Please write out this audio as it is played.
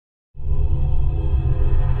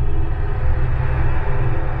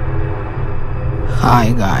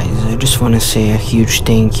Hi guys, I just want to say a huge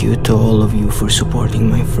thank you to all of you for supporting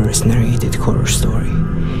my first narrated horror story.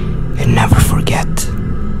 And never forget,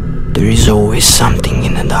 there is always something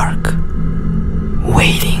in the dark,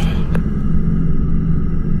 waiting.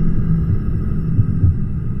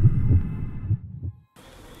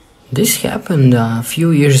 This happened a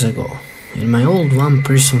few years ago, in my old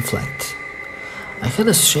one-person flat. I had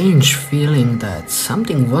a strange feeling that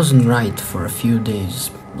something wasn't right for a few days.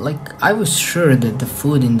 Like, I was sure that the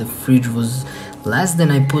food in the fridge was less than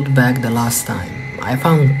I put back the last time. I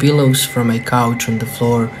found pillows from my couch on the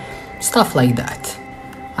floor, stuff like that.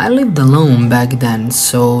 I lived alone back then,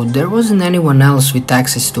 so there wasn't anyone else with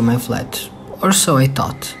access to my flat, or so I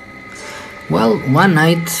thought. Well, one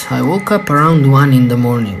night I woke up around 1 in the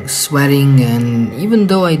morning, sweating, and even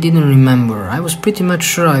though I didn't remember, I was pretty much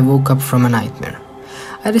sure I woke up from a nightmare.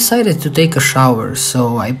 I decided to take a shower,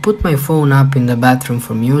 so I put my phone up in the bathroom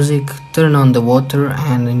for music, turned on the water,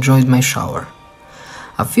 and enjoyed my shower.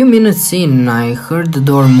 A few minutes in, I heard the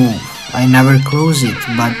door move. I never close it,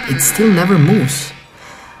 but it still never moves.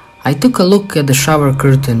 I took a look at the shower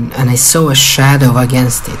curtain and I saw a shadow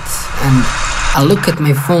against it, and a look at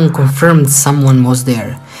my phone confirmed someone was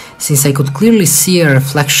there, since I could clearly see a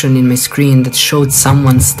reflection in my screen that showed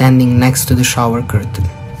someone standing next to the shower curtain.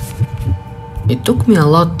 It took me a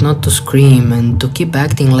lot not to scream and to keep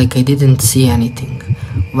acting like I didn't see anything,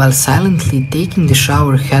 while silently taking the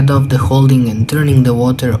shower head off the holding and turning the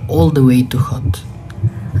water all the way to hot.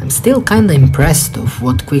 I'm still kinda impressed of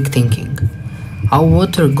what quick thinking. How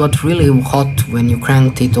water got really hot when you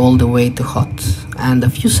cranked it all the way to hot, and a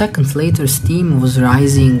few seconds later steam was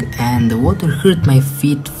rising and the water hurt my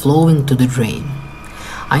feet flowing to the drain.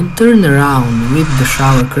 I turned around, ripped the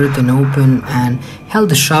shower curtain open and held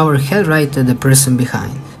the shower head right at the person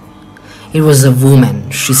behind. It was a woman.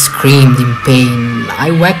 She screamed in pain.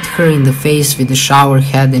 I whacked her in the face with the shower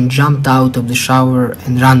head and jumped out of the shower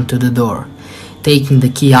and ran to the door, taking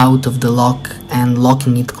the key out of the lock and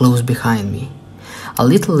locking it close behind me. A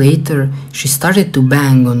little later, she started to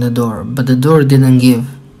bang on the door, but the door didn't give.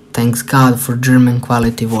 Thanks God for German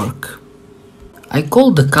quality work. I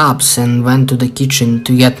called the cops and went to the kitchen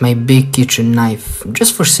to get my big kitchen knife,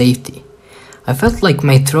 just for safety. I felt like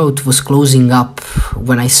my throat was closing up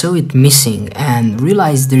when I saw it missing and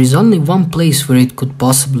realized there is only one place where it could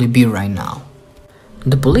possibly be right now.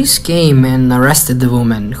 The police came and arrested the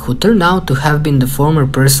woman, who turned out to have been the former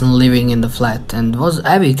person living in the flat and was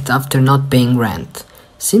evicted after not paying rent,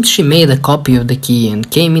 since she made a copy of the key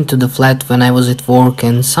and came into the flat when I was at work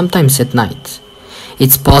and sometimes at night.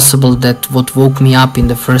 It's possible that what woke me up in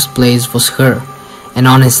the first place was her, and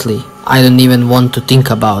honestly, I don't even want to think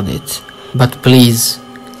about it. But please,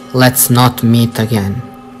 let's not meet again.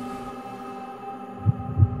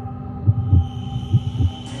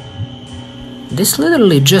 This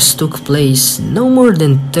literally just took place no more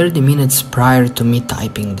than 30 minutes prior to me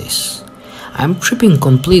typing this. I'm tripping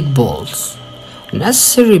complete balls.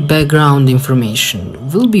 Necessary background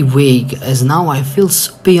information will be vague, as now I feel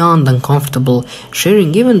so beyond uncomfortable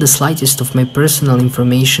sharing even the slightest of my personal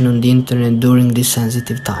information on the internet during this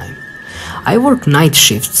sensitive time. I work night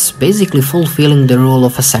shifts, basically fulfilling the role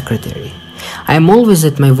of a secretary. I am always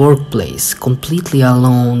at my workplace, completely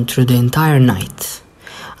alone through the entire night.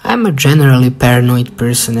 I am a generally paranoid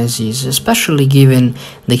person as is, especially given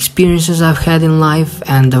the experiences I've had in life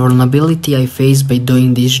and the vulnerability I face by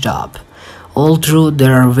doing this job. All true,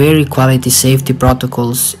 there are very quality safety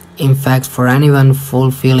protocols, in fact, for anyone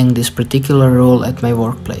fulfilling this particular role at my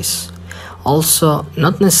workplace. Also,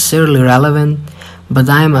 not necessarily relevant, but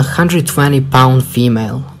I am a 120-pound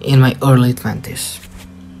female in my early 20s.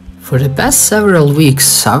 For the past several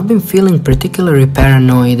weeks, I've been feeling particularly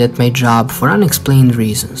paranoid at my job for unexplained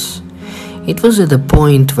reasons. It was at a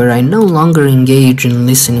point where I no longer engage in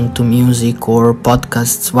listening to music or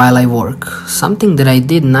podcasts while I work, something that I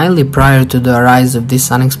did nightly prior to the rise of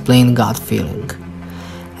this unexplained gut feeling.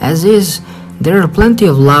 As is, there are plenty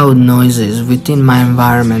of loud noises within my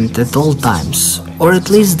environment at all times, or at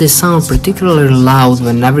least they sound particularly loud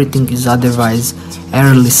when everything is otherwise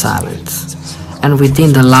eerily silent. And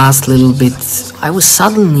within the last little bit, I was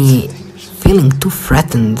suddenly feeling too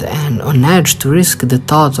threatened and on edge to risk the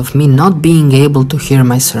thought of me not being able to hear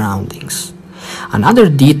my surroundings. Another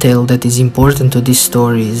detail that is important to this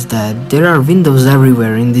story is that there are windows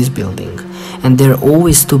everywhere in this building, and they're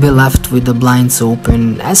always to be left with the blinds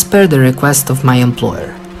open as per the request of my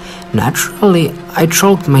employer. Naturally, I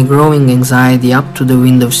chalked my growing anxiety up to the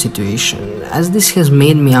window situation, as this has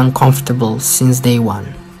made me uncomfortable since day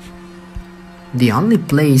one. The only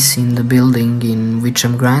place in the building in which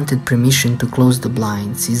I'm granted permission to close the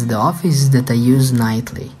blinds is the office that I use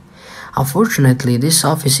nightly. Unfortunately, this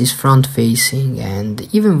office is front-facing,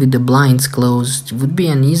 and even with the blinds closed, it would be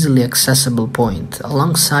an easily accessible point,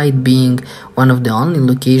 alongside being one of the only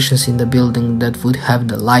locations in the building that would have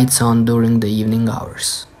the lights on during the evening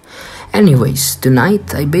hours. Anyways,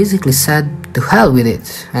 tonight I basically said to hell with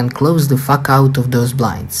it and closed the fuck out of those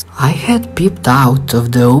blinds. I had peeped out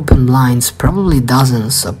of the open blinds probably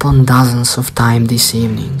dozens upon dozens of times this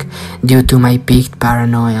evening due to my peaked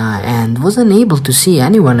paranoia and was unable to see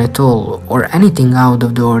anyone at all or anything out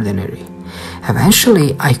of the ordinary.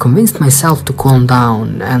 Eventually, I convinced myself to calm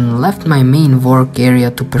down and left my main work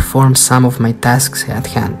area to perform some of my tasks at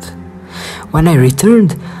hand. When I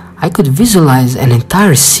returned, I could visualize an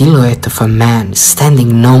entire silhouette of a man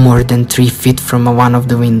standing no more than 3 feet from one of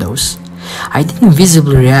the windows. I didn't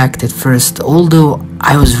visibly react at first, although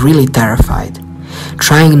I was really terrified.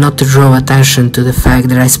 Trying not to draw attention to the fact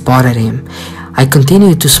that I spotted him, I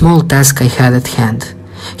continued to small task I had at hand.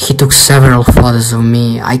 He took several photos of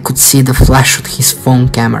me. I could see the flash of his phone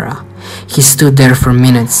camera. He stood there for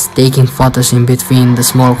minutes, taking photos in between the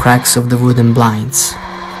small cracks of the wooden blinds.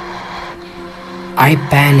 I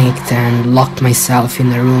panicked and locked myself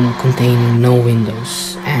in a room containing no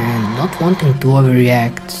windows, and not wanting to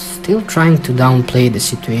overreact, still trying to downplay the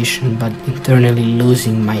situation but internally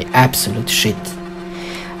losing my absolute shit.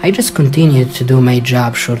 I just continued to do my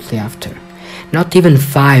job shortly after. Not even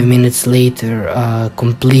 5 minutes later, a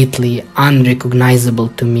completely unrecognizable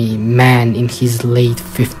to me man in his late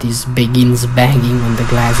 50s begins banging on the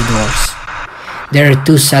glass doors. There are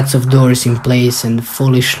 2 sets of doors in place, and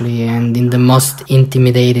foolishly and in the most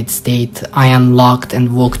intimidated state, I unlocked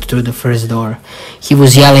and walked through the first door. He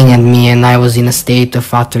was yelling at me and I was in a state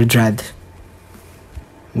of utter dread.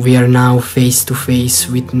 We are now face to face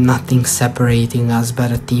with nothing separating us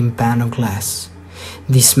but a thin pane of glass.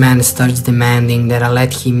 This man starts demanding that I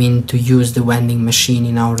let him in to use the vending machine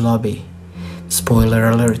in our lobby. Spoiler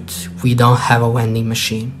alert, we don't have a vending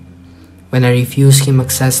machine. When I refuse him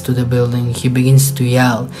access to the building, he begins to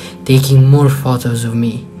yell, taking more photos of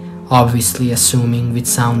me, obviously assuming with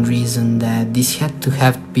sound reason that this had to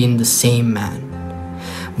have been the same man.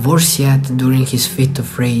 Worse yet, during his fit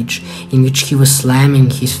of rage, in which he was slamming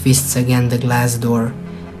his fists against the glass door,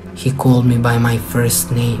 he called me by my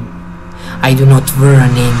first name. I do not wear a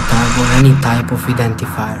name tag or any type of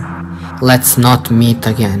identifier. Let's not meet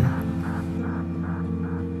again.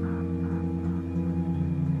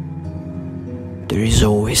 There is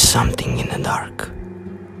always something in the dark,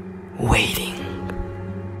 waiting.